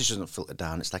that the message doesn't filter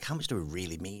down. It's like, how much do we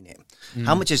really mean it?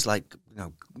 How much is like,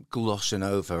 glossing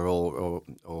over or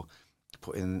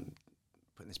putting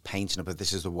this painting up of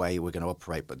this is the way we're going to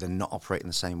operate, but they're not operating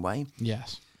the same way.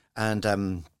 Yes. And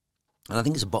I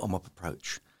think it's a bottom-up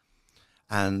approach.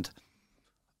 And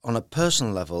on a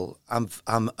personal level,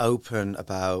 I'm open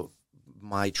about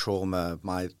my trauma,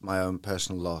 my own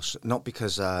personal loss, not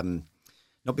because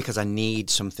I need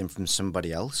something from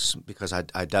somebody else, because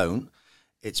I don't.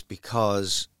 It's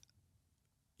because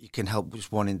you can help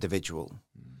just one individual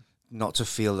not to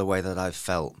feel the way that I've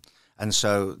felt. And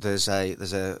so there's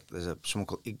someone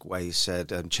called Igwe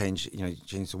said, change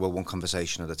the world one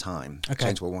conversation at a time. Okay.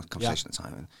 Change the world one conversation at a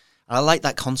time. And I like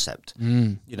that concept.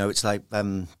 It's like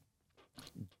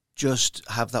just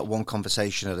have that one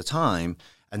conversation at a time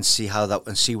and see where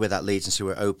that leads and see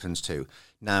where it opens to.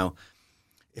 Now,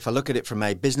 if I look at it from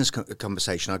a business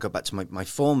conversation, I'll go back to my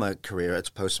former career as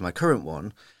opposed to my current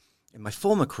one. In my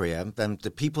former career, then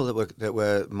the people that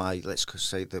were my, let's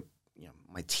say,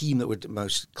 my team that were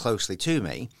most closely to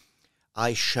me,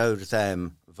 I showed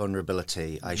them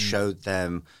vulnerability. I showed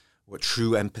them what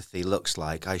true empathy looks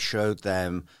like. I showed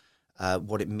them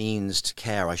what it means to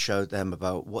care. I showed them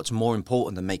about what's more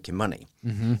important than making money.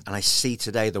 And I see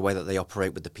today the way that they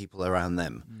operate with the people around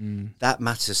them. That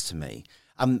matters to me.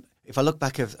 If I look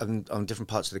back on different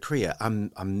parts of the career,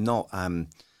 I'm not.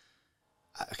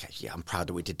 Okay, yeah, I'm proud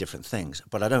that we did different things,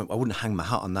 but I wouldn't hang my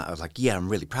hat on that. I was like, yeah, I'm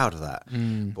really proud of that.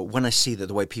 But when I see that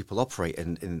the way people operate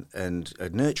and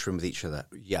nurturing with each other,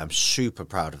 yeah, I'm super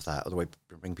proud of that, or the way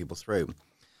we bring people through.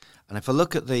 And if I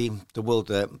look at the world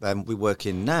that we work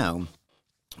in now,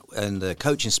 in the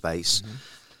coaching space,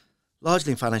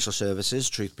 largely in financial services,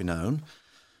 truth be known,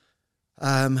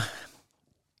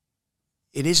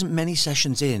 it isn't many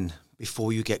sessions in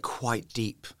before you get quite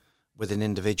deep with an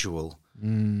individual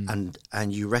and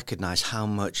you recognize how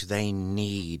much they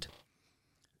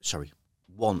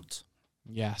want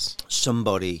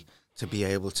somebody to be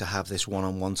able to have this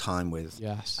one-on-one time with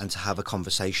and to have a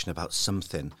conversation about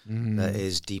something that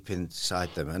is deep inside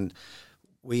them. And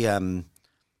we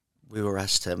were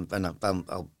asked to, and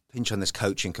I'll pinch on this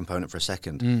coaching component for a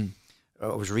second. I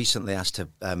was recently asked to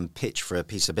pitch for a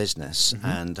piece of business,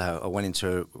 and I went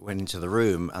into the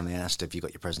room, and they asked if you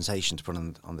got your presentation to put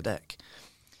on the deck,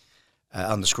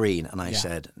 on the screen, and I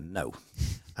said no.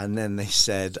 And then they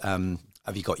said,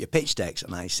 have you got your pitch decks?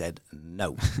 And I said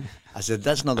no. I said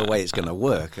that's not the way it's going to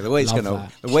work. The way it's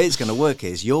going to work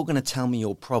is you're going to tell me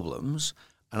your problems,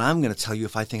 and I'm going to tell you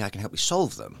if I think I can help you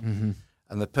solve them.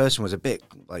 And the person was a bit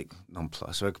like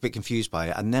nonplussed, or a bit confused by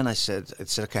it. And then I said,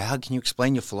 okay, how can you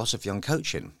explain your philosophy on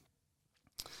coaching?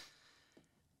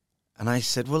 And I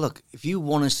said, well, look, if you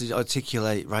want us to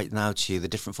articulate right now to you the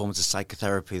different forms of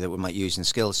psychotherapy that we might use in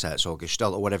skill sets or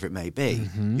Gestalt or whatever it may be,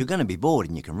 you're going to be bored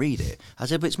and you can read it. I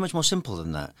said, but it's much more simple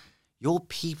than that. Your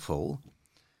people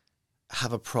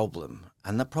have a problem,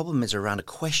 and that problem is around a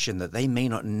question that they may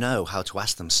not know how to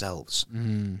ask themselves.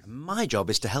 My job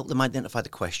is to help them identify the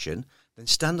question, then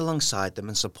stand alongside them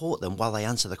and support them while they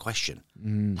answer the question.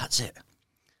 That's it.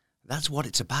 That's what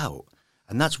it's about.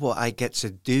 And that's what I get to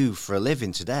do for a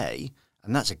living today.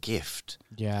 And that's a gift.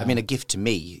 Yeah. I mean, a gift to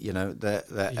me,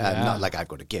 not like I've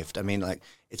got a gift. I mean, like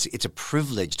it's a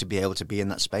privilege to be able to be in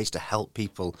that space to help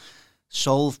people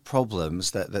solve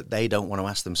problems that they don't want to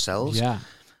ask themselves. Yeah.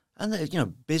 And,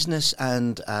 business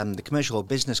and the commercial or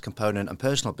business component and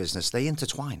personal business, they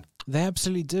intertwine. They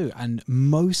absolutely do. And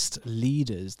most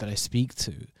leaders that I speak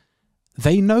to,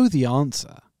 they know the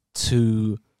answer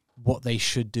to what they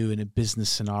should do in a business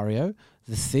scenario.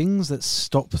 The things that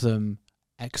stop them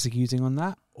executing on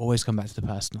that always come back to the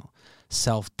personal.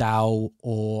 Self-doubt,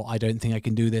 or I don't think I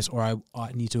can do this, or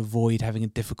I need to avoid having a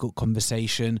difficult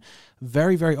conversation.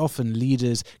 Very, very often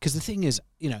leaders, because the thing is,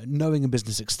 knowing a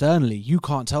business externally, you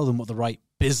can't tell them what the right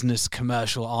business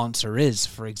commercial answer is,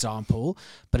 for example,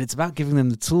 but it's about giving them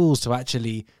the tools to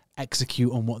actually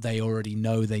execute on what they already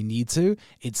know they need to.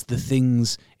 It's the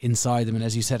things inside them, and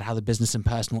as you said, how the business and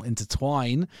personal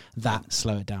intertwine, that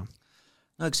slow it down.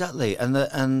 No, exactly. And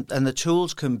the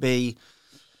tools can be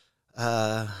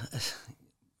as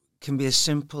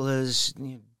simple as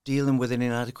dealing with an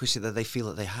inadequacy that they feel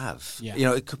that they have.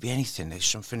 Yeah. It could be anything. There's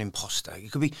something imposter.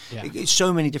 It could be it's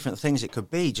so many different things it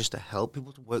could be, just to help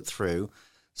people to work through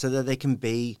so that they can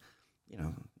be,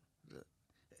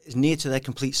 as near to their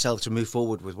complete self to move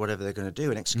forward with whatever they're going to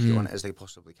do and execute on it as they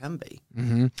possibly can be.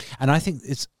 And I think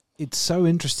it's it's so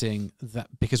interesting that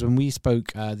because when we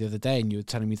spoke the other day and you were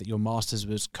telling me that your master's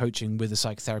was coaching with a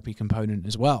psychotherapy component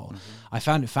as well, I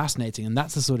found it fascinating. And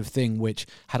that's the sort of thing which,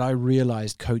 had I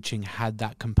realized coaching had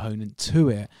that component to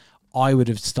it, I would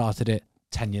have started it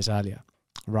 10 years earlier,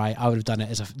 right? I would have done it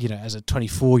as a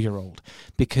 24-year-old,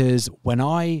 because when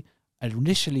I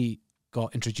initially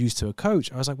got introduced to a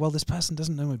coach, I was like, well, this person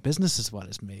doesn't know my business as well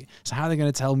as me. So how are they going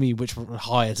to tell me which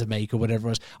hire to make or whatever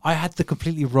else? I had the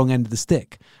completely wrong end of the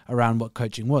stick around what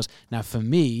coaching was. Now, for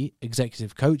me,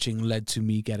 executive coaching led to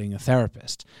me getting a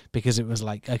therapist, because it was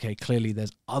like, okay, clearly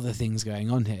there's other things going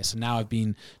on here. So now I've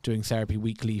been doing therapy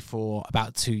weekly for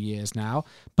about 2 years now,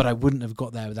 but I wouldn't have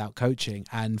got there without coaching.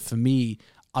 And for me,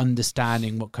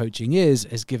 understanding what coaching is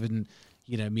has given,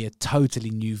 me a totally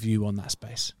new view on that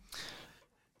space.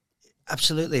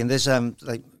 Absolutely, and there's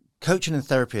like coaching and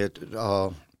therapy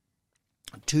are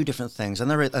two different things,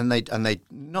 and they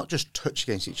not just touch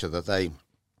against each other. They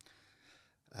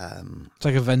it's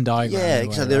like a Venn diagram. Yeah,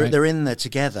 exactly. Right? They're in there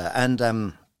together, and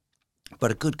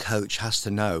but a good coach has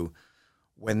to know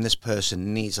when this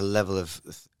person needs a level of.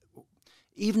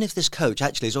 Even if this coach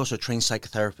actually is also a trained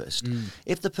psychotherapist,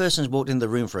 if the person's walked in the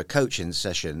room for a coaching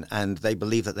session and they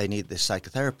believe that they need this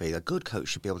psychotherapy, a good coach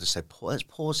should be able to say, let's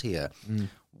pause here.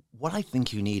 What I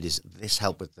think you need is this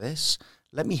help with this.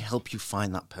 Let me help you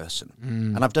find that person.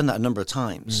 And I've done that a number of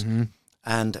times.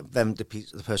 And then the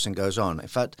person goes on. In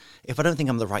fact, if I don't think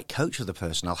I'm the right coach for the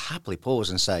person, I'll happily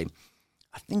pause and say,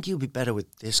 I think you'll be better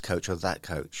with this coach or that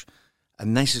coach.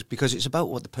 And this is because it's about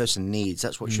what the person needs.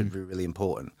 That's what should be really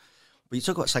important. But you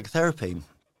talk about psychotherapy.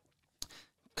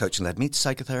 Coaching led me to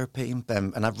psychotherapy.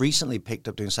 And I've recently picked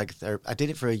up doing psychotherapy. I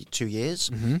did it for 2 years.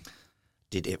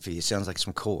 Did it for you. Sounds like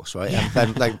some course, right? Yeah.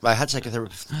 And like I had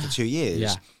psychotherapy for 2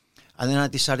 years, and then I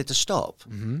decided to stop.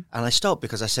 And I stopped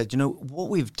because I said, what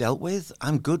we've dealt with,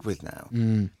 I'm good with now.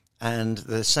 And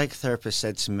the psychotherapist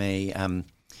said to me,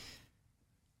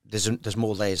 "There's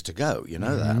more layers to go. You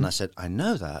know that?" And I said, "I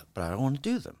know that, but I don't want to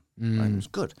do them." Right? It was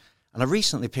good. And I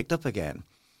recently picked up again,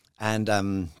 and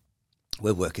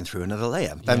we're working through another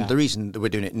layer. The reason that we're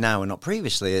doing it now and not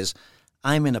previously is,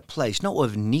 I'm in a place, not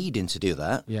of needing to do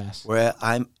that, where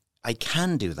I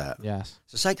can do that.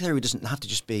 So psychotherapy doesn't have to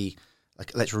just be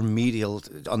like, let's remedial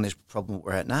on this problem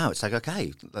we're at now. It's like,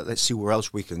 okay, let's see where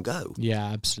else we can go. Yeah,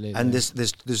 absolutely. And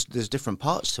there's different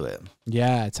parts to it.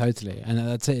 Yeah, totally. And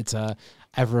that's it. It's a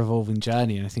ever-evolving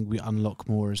journey, and I think we unlock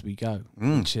more as we go,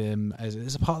 which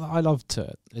is a part that I love to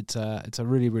it. It's a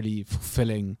really, really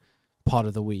fulfilling part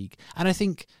of the week. And I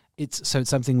think it's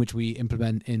something which we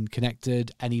implement in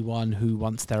Connected. Anyone who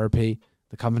wants therapy,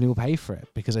 the company will pay for it,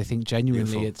 because I think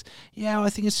genuinely I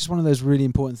think it's just one of those really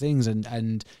important things.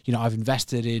 And I've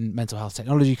invested in mental health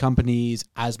technology companies,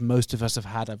 as most of us have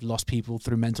had. I've lost people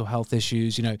through mental health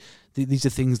issues. These are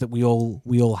things that we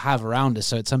all have around us.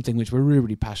 So it's something which we're really,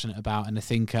 really passionate about. And I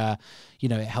think,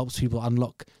 it helps people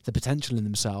unlock the potential in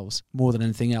themselves more than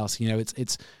anything else.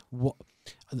 It's what,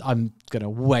 I'm going to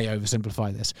way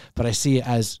oversimplify this, but I see it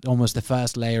as almost the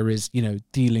first layer is,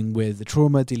 dealing with the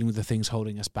trauma, dealing with the things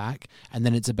holding us back. And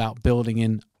then it's about building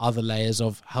in other layers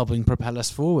of helping propel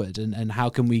us forward. And how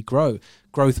can we grow?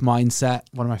 Growth Mindset,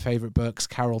 one of my favorite books,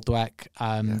 Carol Dweck,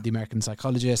 the American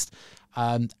psychologist.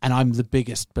 And I'm the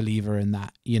biggest believer in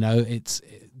that. It's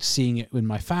seeing it with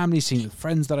my family, seeing it with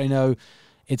friends that I know.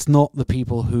 It's not the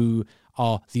people who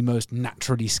are the most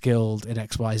naturally skilled in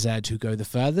XYZ who go the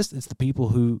furthest. It's the people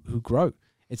who grow.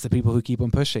 It's the people who keep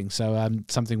on pushing. So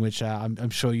something which I'm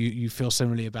sure you feel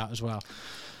similarly about as well.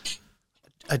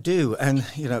 I do. And,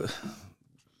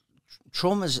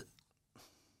 trauma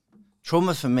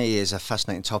for me is a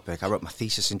fascinating topic. I wrote my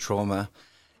thesis in trauma.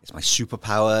 It's my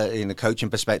superpower in a coaching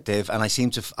perspective. And I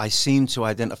seem to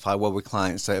identify well with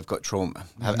clients that have got trauma,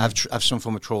 have some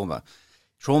form of trauma.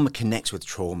 Trauma connects with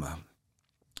trauma.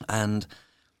 And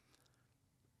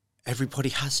everybody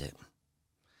has it.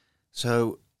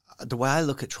 So the way I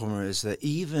look at trauma is that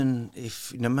even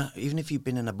if you've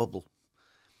been in a bubble,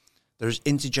 there's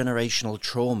intergenerational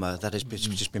trauma that has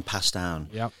just been passed down.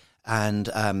 Yep.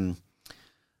 And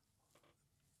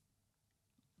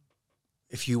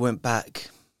if you went back,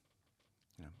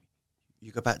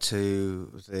 you go back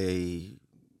to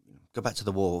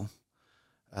the war.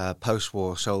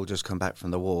 Post-war soldiers come back from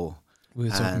the war. We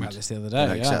were talking about this the other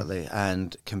day. Exactly,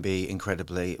 and can be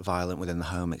incredibly violent within the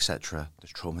home, etc.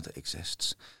 There's trauma that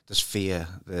exists. There's fear.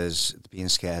 There's being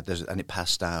scared. And it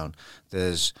passed down.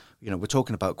 There's, we're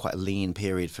talking about quite a lean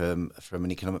period from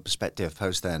an economic perspective.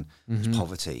 Post then, there's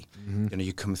poverty.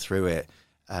 You come through it.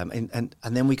 and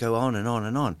then we go on and on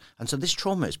and on. And so this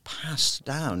trauma is passed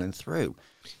down and through.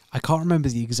 I can't remember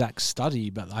the exact study,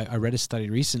 but I read a study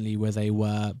recently where they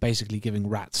were basically giving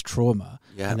rats trauma,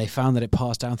 and they found that it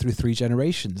passed down through 3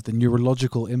 generations. The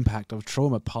neurological impact of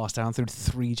trauma passed down through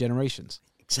 3 generations.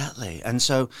 Exactly. And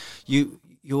so the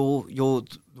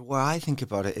way I think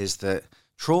about it is that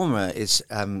trauma is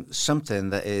something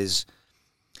that is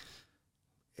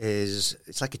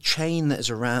it's like a chain that is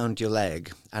around your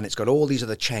leg, and it's got all these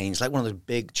other chains, like one of those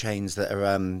big chains that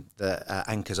are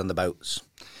anchors on the boats.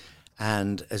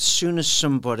 And as soon as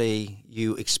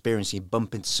you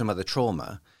bump into some other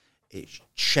trauma, it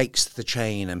shakes the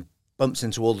chain and bumps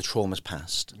into all the traumas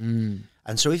past.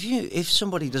 And so if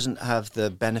somebody doesn't have the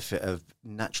benefit of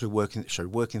naturally working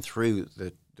through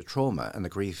the trauma and the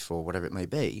grief or whatever it may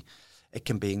be, it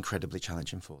can be incredibly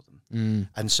challenging for them.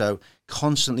 And so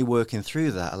constantly working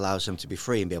through that allows them to be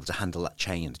free and be able to handle that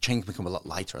chain. The chain can become a lot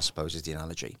lighter, I suppose, is the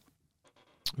analogy.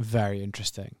 Very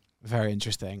interesting. Very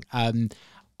interesting.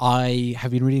 I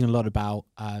have been reading a lot about,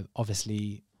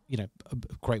 obviously, a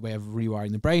great way of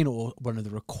rewiring the brain, or one of the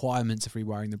requirements of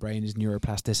rewiring the brain is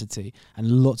neuroplasticity,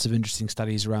 and lots of interesting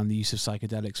studies around the use of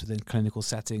psychedelics within clinical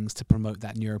settings to promote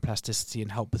that neuroplasticity and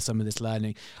help with some of this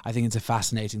learning. I think it's a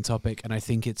fascinating topic, and I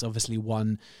think it's obviously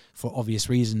one, for obvious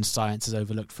reasons, science has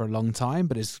overlooked for a long time,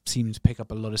 but it's seeming to pick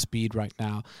up a lot of speed right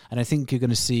now. And I think you're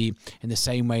going to see, in the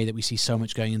same way that we see so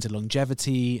much going into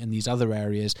longevity and these other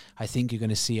areas, I think you're going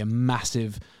to see a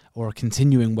massive or a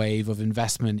continuing wave of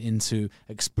investment into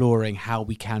exploring how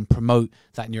we can promote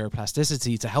that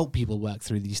neuroplasticity to help people work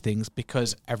through these things,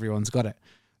 because everyone's got it,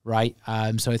 right?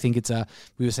 So I think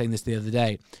we were saying this the other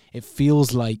day, it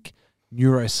feels like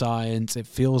neuroscience, it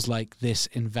feels like this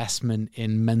investment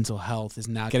in mental health is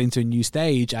now getting to a new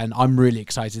stage, and I'm really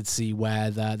excited to see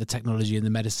where the technology and the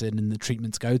medicine and the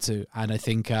treatments go to. And I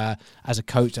think as a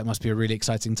coach, that must be a really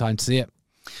exciting time to see it.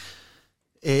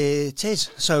 It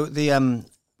is. So the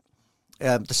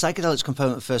psychedelics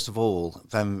component, first of all,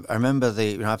 I remember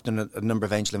I've done a number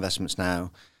of angel investments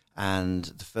now, and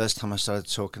the first time I started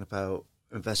talking about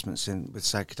investments with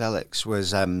psychedelics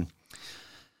was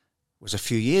a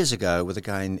few years ago with a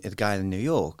guy in New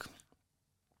York,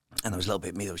 and there was a little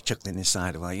bit of me that was chuckling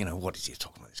inside of, what is he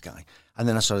talking about, this guy? And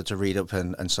then I started to read up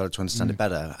and started to understand it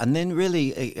better, and then really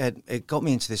it got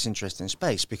me into this interesting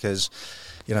space because,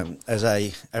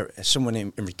 as someone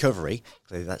in recovery,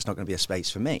 clearly that's not going to be a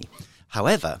space for me.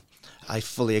 However, I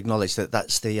fully acknowledge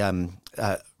that's the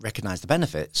recognise the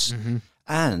benefits,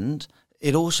 and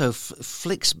it also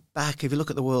flicks back. If you look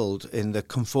at the world in the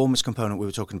conformist component we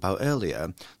were talking about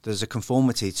earlier, there's a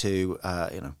conformity to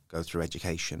go through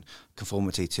education,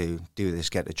 conformity to do this,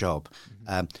 get a job.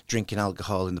 Drinking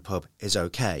alcohol in the pub is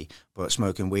okay, but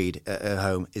smoking weed at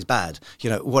home is bad.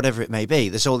 Whatever it may be,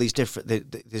 there's all these different.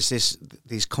 There's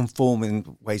these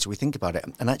conforming ways we think about it,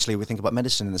 and actually we think about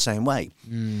medicine in the same way.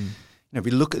 If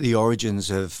we look at the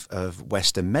origins of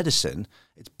Western medicine,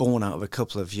 it's born out of a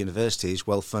couple of universities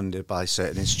well funded by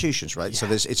certain institutions, right? Yeah.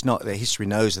 So it's not that history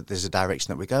knows that there's a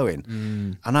direction that we're going.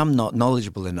 And I'm not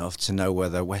knowledgeable enough to know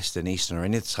whether Western, Eastern, or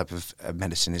any type of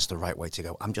medicine is the right way to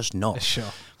go. I'm just not.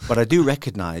 Sure. But I do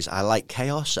recognize I like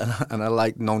chaos and I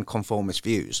like non-conformist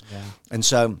views. Yeah. And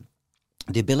so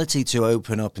the ability to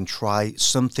open up and try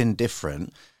something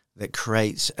different that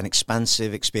creates an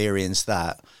expansive experience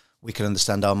that we can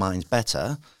understand our minds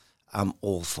better, I'm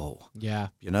all for. Yeah.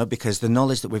 Because the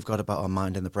knowledge that we've got about our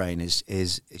mind and the brain is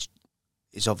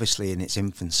obviously in its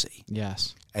infancy.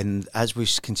 Yes. And as we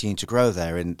continue to grow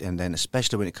there, and then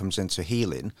especially when it comes into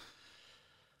healing,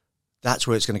 that's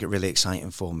where it's going to get really exciting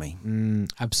for me.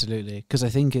 Absolutely. Because I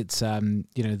think it's,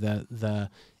 the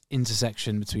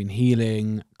intersection between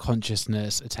healing,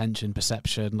 consciousness, attention,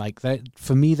 perception,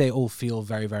 for me, they all feel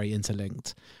very, very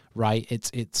interlinked. Right,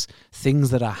 it's things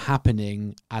that are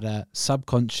happening at a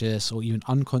subconscious or even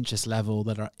unconscious level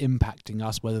that are impacting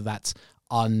us, whether that's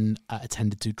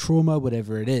unattended to trauma,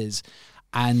 whatever it is.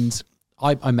 And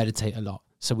I meditate a lot,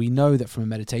 so we know that from a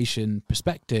meditation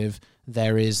perspective,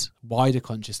 there is wider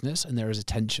consciousness and there is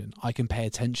attention. I can pay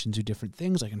attention to different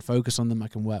things, I can focus on them, I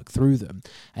can work through them.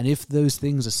 And if those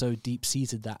things are so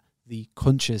deep-seated that the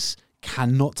conscious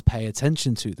cannot pay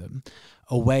attention to them,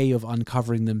 a way of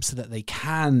uncovering them so that they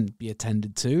can be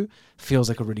attended to feels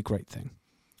like a really great thing.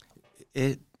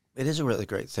 It is a really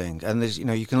great thing. And there's,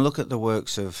 you can look at the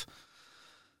works of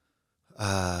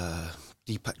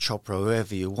Deepak Chopra,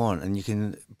 whoever you want,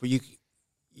 and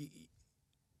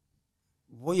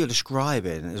what you're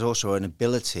describing is also an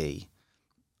ability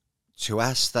to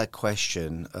ask that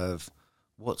question of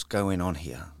what's going on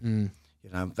here.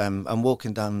 I'm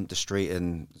walking down the street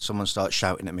and someone starts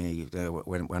shouting at me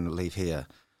when I leave here.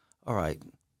 All right,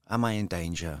 Am I in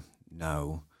danger?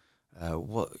 No.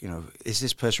 Is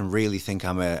this person really think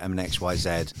I'm an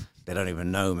XYZ? They don't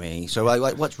even know me. So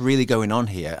what's really going on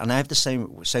here? And I have the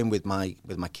same with my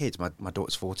kids. My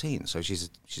daughter's 14, so she's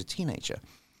a teenager.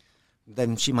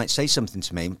 Then she might say something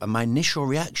to me, and my initial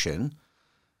reaction,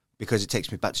 because it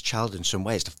takes me back to childhood in some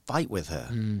way, is to fight with her.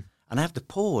 And I have to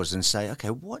pause and say, okay,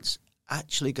 what's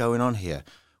actually going on here?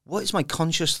 What is my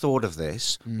conscious thought of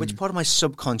this? Which part of my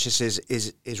subconscious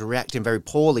is reacting very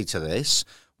poorly to this?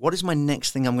 What is my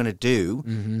next thing I'm going to do?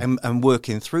 And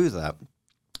working through that.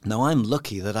 Now, I'm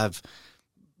lucky that I've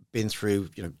been through,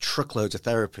 truckloads of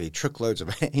therapy, truckloads of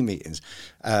AA meetings,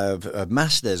 of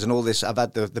masters and all this. I've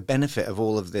had the benefit of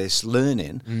all of this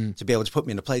learning to be able to put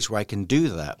me in a place where I can do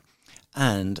that.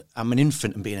 And I'm an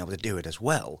infant in being able to do it as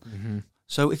well.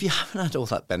 So if you haven't had all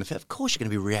that benefit, of course you're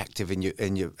going to be reactive in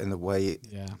the way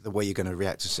you're going to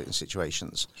react to certain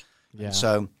situations. Yeah. And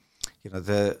so,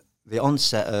 the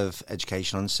onset of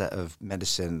education, onset of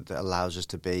medicine that allows us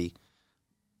to be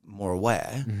more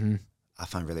aware, I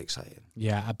find really exciting.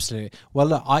 Yeah, absolutely. Well,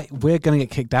 look, we're going to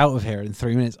get kicked out of here in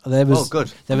 3 minutes. There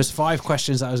was 5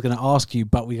 questions that I was going to ask you,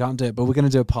 but we can't do it. But we're going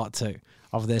to do a part 2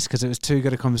 of this because it was too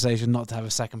good a conversation not to have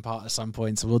a second part at some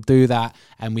point. So we'll do that,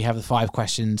 and we have the 6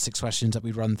 questions that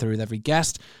we run through with every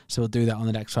guest. So we'll do that on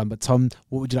the next one. But Tom,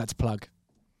 what would you like to plug?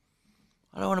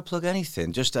 I don't want to plug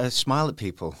anything. Just smile at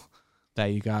people. There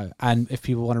you go. And if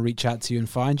people want to reach out to you and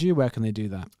find you, where can they do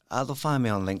that? They'll find me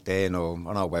on LinkedIn or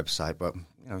on our website, but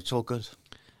it's all good.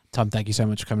 Tom, thank you so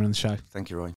much for coming on the show. Thank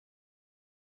you, Roy.